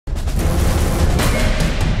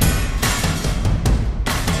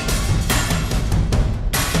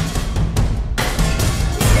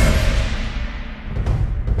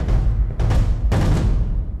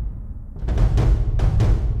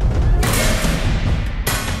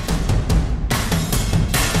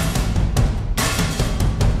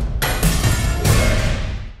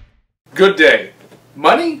Good day.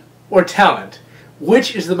 Money or talent?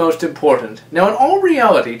 Which is the most important? Now, in all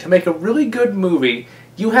reality, to make a really good movie,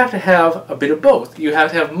 you have to have a bit of both. You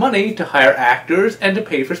have to have money to hire actors and to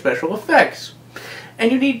pay for special effects.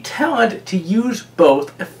 And you need talent to use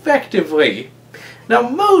both effectively. Now,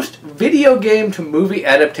 most video game to movie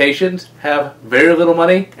adaptations have very little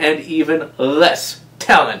money and even less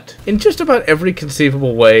talent. In just about every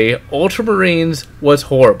conceivable way, Ultramarines was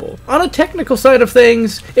horrible. On a technical side of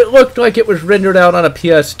things, it looked like it was rendered out on a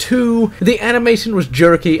PS2, the animation was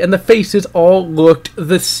jerky, and the faces all looked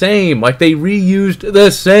the same, like they reused the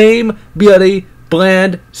same bloody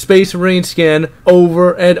bland Space Marine skin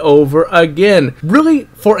over and over again. Really,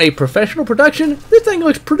 for a professional production, this thing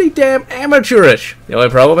looks pretty damn amateurish. The only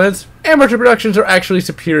problem is, amateur productions are actually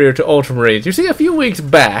superior to Ultramarines. You see, a few weeks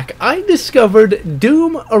back, I discovered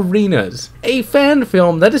Doom Arenas, a fan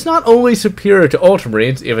film that is not only superior to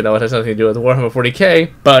Ultramarines, even though it has nothing to do with Warhammer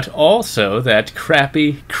 40k, but also that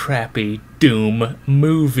crappy Doom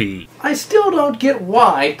movie. I still don't get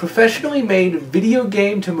why professionally made video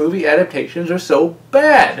game to movie adaptations are so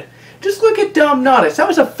bad. Just look at Dumb Naughty. That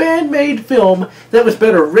was a fan-made film that was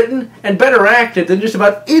better written and better acted than just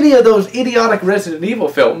about any of those idiotic Resident Evil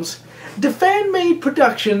films. Do fan-made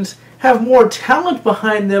productions have more talent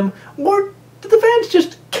behind them, or do the fans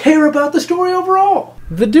just care about the story overall?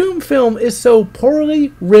 The Doom film is so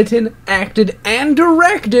poorly written, acted, and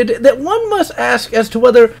directed that one must ask as to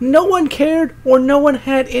whether no one cared or no one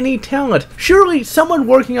had any talent. Surely someone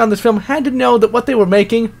working on this film had to know that what they were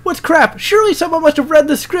making was crap. Surely someone must have read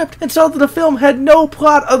the script and saw that the film had no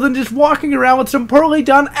plot other than just walking around with some poorly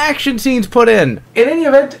done action scenes put in. In any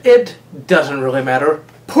event, it doesn't really matter.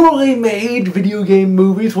 Poorly made video game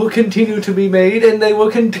movies will continue to be made, and they will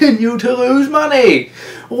continue to lose money,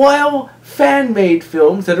 while fan-made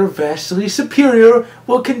films that are vastly superior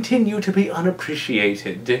will continue to be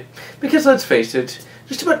unappreciated. Because let's face it,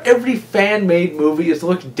 just about every fan-made movie is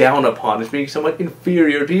looked down upon as being somewhat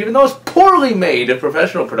inferior to even those poorly made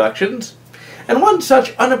professional productions. And one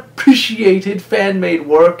such unappreciated fan-made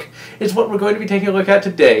work is what we're going to be taking a look at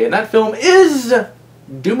today, and that film is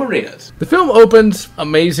Doom Arenas. The film opens,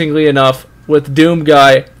 amazingly enough, with Doom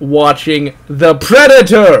Guy watching The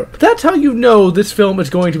Predator. That's how you know this film is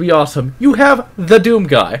going to be awesome. You have the Doom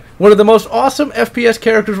Guy, one of the most awesome FPS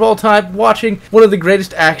characters of all time, watching one of the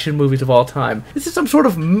greatest action movies of all time. This is some sort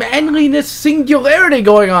of manliness singularity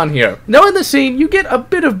going on here. Now in the scene, you get a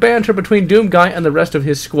bit of banter between Doom Guy and the rest of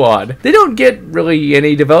his squad. They don't get really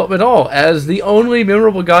any development at all, as the only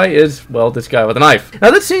memorable guy is, well, this guy with a knife. Now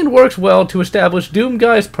this scene works well to establish Doom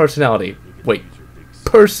Guy's personality. Wait.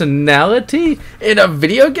 Personality in a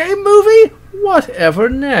video game movie? Whatever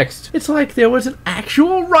next? It's like there was an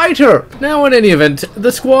actual writer. Now, in any event,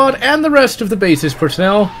 the squad and the rest of the base's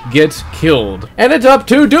personnel gets killed. And it's up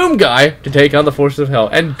to Doom Guy to take on the forces of hell.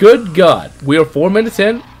 And good God, we are 4 minutes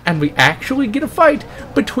in, and we actually get a fight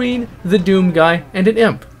between the Doom Guy and an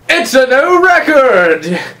imp. It's a new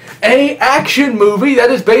record! A action movie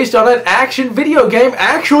that is based on an action video game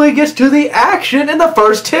actually gets to the action in the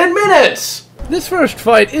first 10 minutes! This first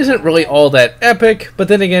fight isn't really all that epic, but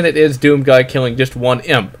then again it is Doom Guy killing just one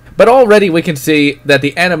imp. But already we can see that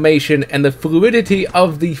the animation and the fluidity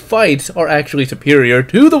of the fights are actually superior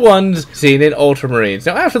to the ones seen in Ultramarines.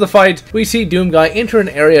 Now after the fight, we see Doom Guy enter an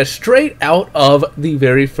area straight out of the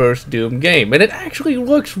very first Doom game, and it actually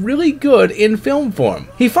looks really good in film form.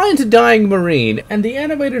 He finds a dying Marine, and the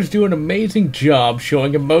animators do an amazing job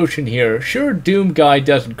showing emotion here. Sure, Doom Guy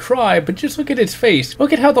doesn't cry, but just look at his face.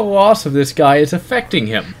 Look at how the loss of this guy is affecting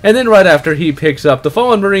him. And then right after, he picks up the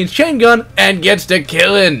fallen Marine's chain gun and gets to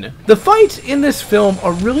killing. The fights in this film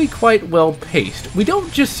are really quite well paced. We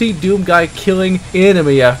don't just see Doom Guy killing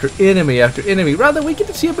enemy after enemy after enemy. Rather, we get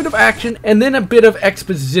to see a bit of action and then a bit of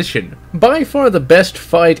exposition. By far the best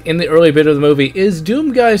fight in the early bit of the movie is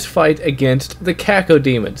Doom Guy's fight against the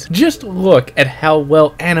Cacodemons. Just look at how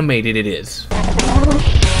well animated it is.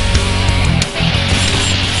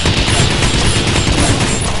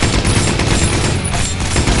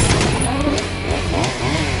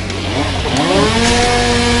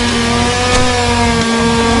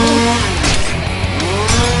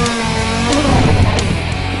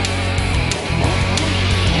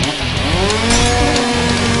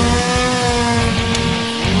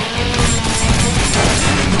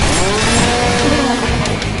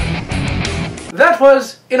 That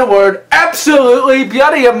was, in a word, absolutely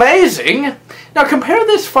bloody amazing! Now compare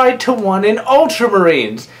this fight to one in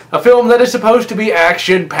Ultramarines, A film that is supposed to be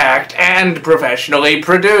action-packed and professionally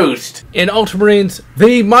produced. In Ultramarines,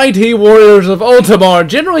 the mighty warriors of Ultramar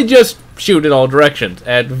generally just shoot in all directions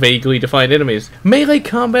at vaguely defined enemies. Melee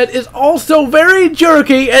combat is also very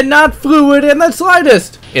jerky and not fluid in the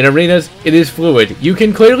slightest. In arenas, it is fluid. You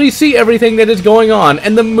can clearly see everything that is going on,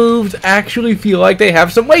 and the moves actually feel like they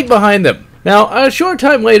have some weight behind them. Now, a short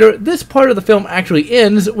time later, this part of the film actually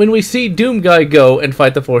ends when we see Doomguy go and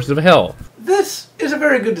fight the forces of hell. This is a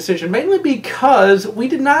very good decision, mainly because we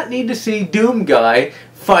did not need to see Doomguy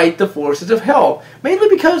fight the forces of hell. Mainly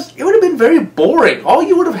because it would have been very boring. All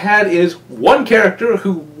you would have had is one character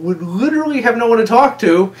who would literally have no one to talk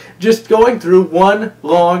to, just going through one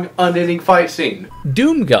long, unending fight scene.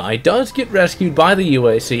 Doomguy does get rescued by the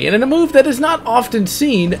UAC, and in a move that is not often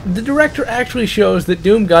seen, the director actually shows that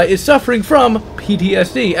Doomguy is suffering from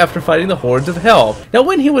PTSD after fighting the hordes of hell. Now,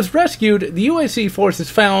 when he was rescued, the UAC forces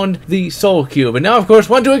found the Soul Cube, and now, of course,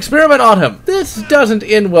 want to experiment on him. This doesn't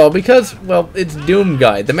end well because, well, it's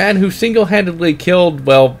Doomguy, the man who single-handedly killed,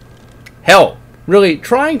 well, hell. Really,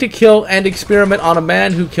 trying to kill and experiment on a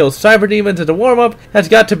man who kills cyber demons as a warm-up has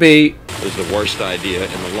got to be... is the worst idea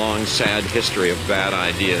in the long, sad history of bad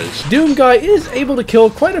ideas. Doomguy is able to kill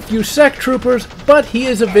quite a few sect troopers, but he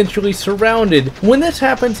is eventually surrounded. When this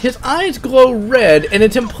happens, his eyes glow red, and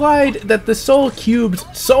it's implied that the Soul Cube's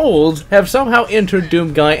souls have somehow entered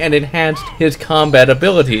Doomguy and enhanced his combat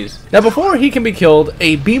abilities. Now, before he can be killed,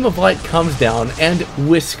 a beam of light comes down and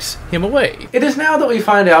whisks him away. It is now that we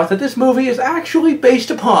find out that this movie is actually based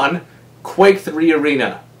upon Quake 3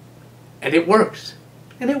 Arena. And it works.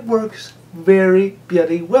 And it works very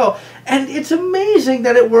bloody well. And it's amazing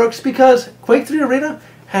that it works because Quake 3 Arena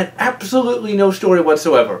had absolutely no story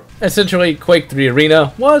whatsoever. Essentially, Quake 3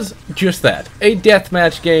 Arena was just that. A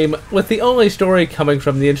deathmatch game with the only story coming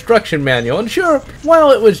from the instruction manual. And sure, while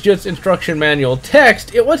it was just instruction manual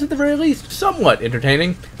text, it was at the very least somewhat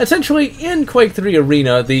entertaining. Essentially, in Quake 3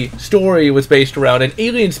 Arena, the story was based around an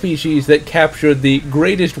alien species that captured the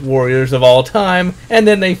greatest warriors of all time, and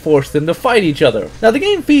then they forced them to fight each other. Now, the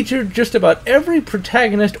game featured just about every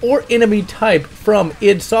protagonist or enemy type from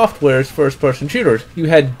id Software's first-person shooters. You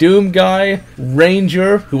had Doomguy,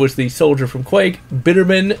 Ranger, who was the soldier from Quake,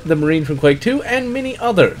 Bitterman, the Marine from Quake 2, and many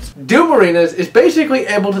others. Doom Arenas is basically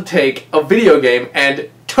able to take a video game and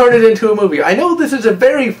turn it into a movie. I know this is a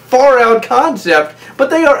very far-out concept,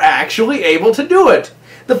 but they are actually able to do it.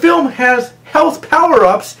 The film has health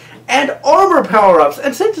power-ups and armor power-ups,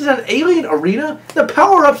 and since it's an alien arena, the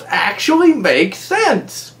power-ups actually make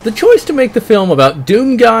sense. The choice to make the film about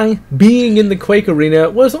Doomguy being in the Quake arena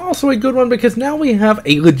was also a good one because now we have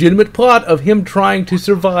a legitimate plot of him trying to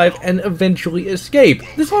survive and eventually escape.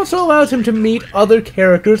 This also allows him to meet other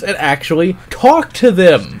characters and actually talk to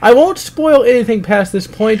them. I won't spoil anything past this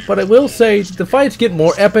point, but I will say the fights get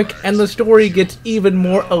more epic and the story gets even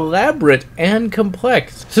more elaborate and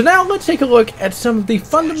complex. So now let's take a look at some of the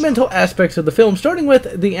fundamental aspects of the film, starting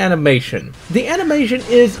with the animation. The animation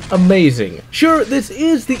is amazing. Sure, this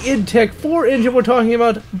is the id Tech 4 engine we're talking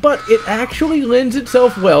about, but it actually lends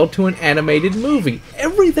itself well to an animated movie.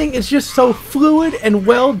 Everything is just so fluid and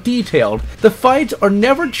well detailed. The fights are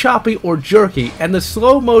never choppy or jerky, and the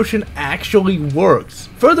slow motion actually works.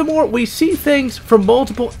 Furthermore, we see things from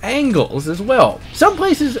multiple angles as well. Some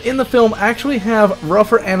places in the film actually have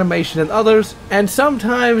rougher animation than others, and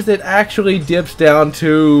sometimes it actually dips down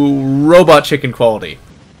to robot chicken quality.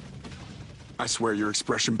 I swear your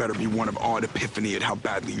expression better be one of awed epiphany at how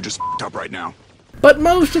badly you just f***ed up right now. But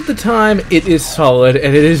most of the time, it is solid,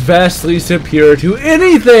 and it is vastly superior to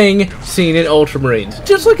anything seen in Ultramarines.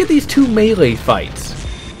 Just look at these two melee fights.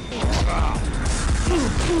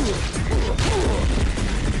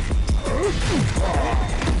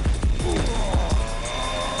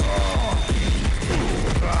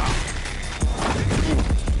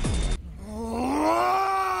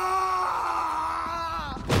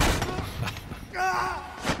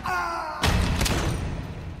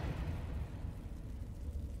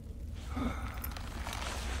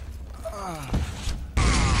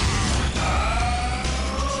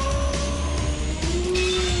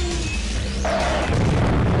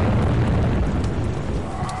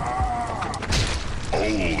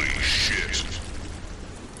 Holy shit.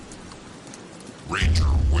 Ranger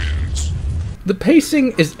wins. The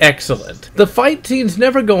pacing is excellent. The fight scenes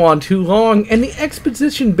never go on too long, and the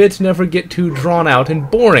exposition bits never get too drawn out and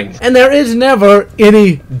boring. And there is never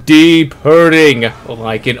any deep hurting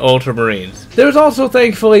like in Ultramarines. There's also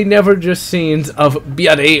thankfully never just scenes of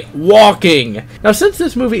bloody walking. Now, since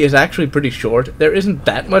this movie is actually pretty short, there isn't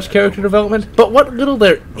that much character development, but what little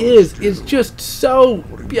there is just so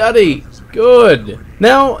bloody good.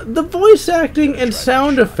 Now, the voice acting and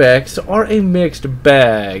sound effects are a mixed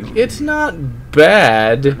bag. It's not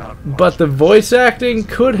bad, but the voice acting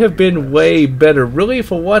could have been way better. Really,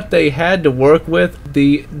 for what they had to work with,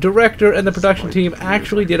 the director and the production team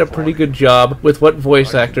actually did a pretty good job with what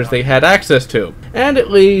voice actors they had access to. And at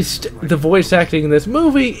least, the voice acting in this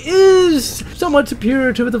movie is somewhat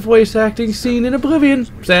superior to the voice acting seen in Oblivion,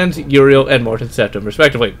 sans Uriel and Morton Septum,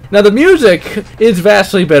 respectively. Now, the music is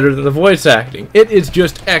vastly better than the voice acting. It is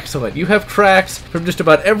just excellent. You have tracks from just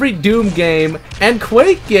about every Doom game and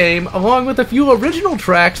Quake game, along with a few original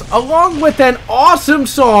tracks, along with an awesome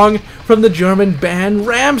song from the German band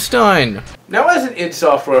Rammstein. Now, as an id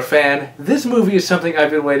Software fan, this movie is something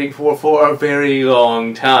I've been waiting for a very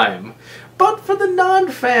long time. But for the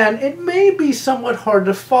non-fan, it may be somewhat hard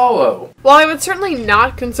to follow. While I would certainly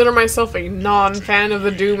not consider myself a non-fan of the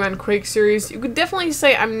Doom and Quake series, you could definitely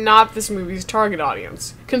say I'm not this movie's target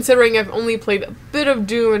audience, considering I've only played a bit of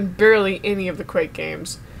Doom and barely any of the Quake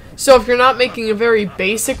games. So if you're not making a very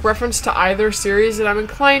basic reference to either series, then I'm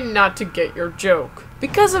inclined not to get your joke.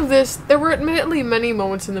 Because of this, there were admittedly many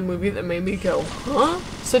moments in the movie that made me go, huh?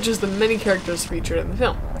 Such as the many characters featured in the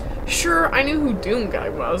film. Sure, I knew who Doom Guy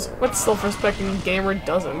was. What self-respecting gamer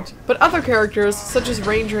doesn't? But other characters, such as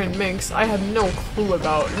Ranger and Minx, I had no clue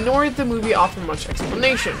about, nor did the movie offer much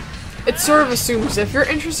explanation. It sort of assumes if you're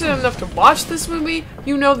interested enough to watch this movie,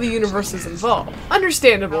 you know the universes involved.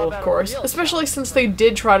 Understandable, of course, especially since they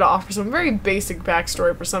did try to offer some very basic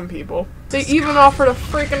backstory for some people. They even offered a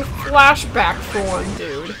freaking flashback for one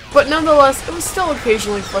dude. But nonetheless, it was still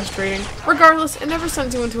occasionally frustrating. Regardless, it never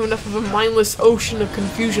sends you into enough of a mindless ocean of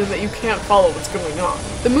confusion that you can't follow what's going on.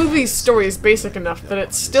 The movie's story is basic enough that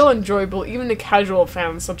it's still enjoyable even to casual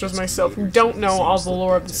fans such as myself who don't know all the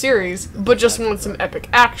lore of the series, but just want some epic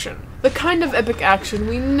action. The kind of epic action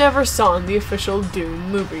we never saw in the official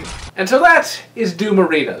Doom movie. And so that is Doom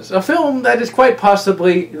Arenas, a film that is quite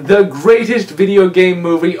possibly the greatest video game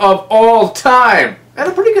movie of all time, and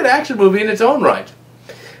a pretty good action movie in its own right.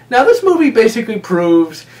 Now, this movie basically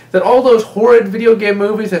proves that all those horrid video game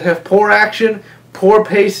movies that have poor action, poor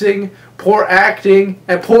pacing, poor acting,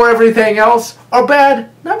 and poor everything else are bad,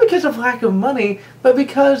 not because of lack of money, but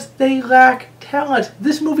because they lack talent.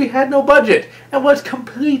 This movie had no budget and was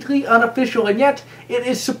completely unofficial, and yet it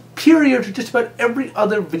is superior to just about every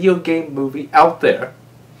other video game movie out there.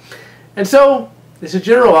 And so, this is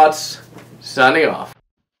General Lotz, signing off.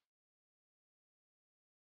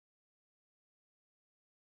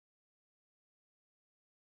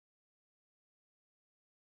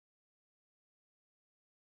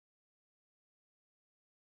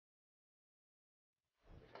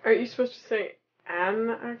 Aren't you supposed to say an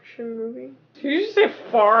action movie? Did you just say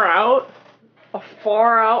far out? A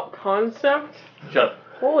far out concept? Shut up.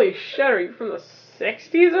 Holy shit, are you from the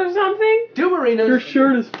 60s or something? Doom Arenas. Your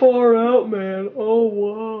shirt is far out, man. Oh,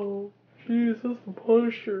 wow. Jeez, that's the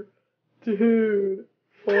Punisher. Dude,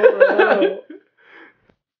 far out.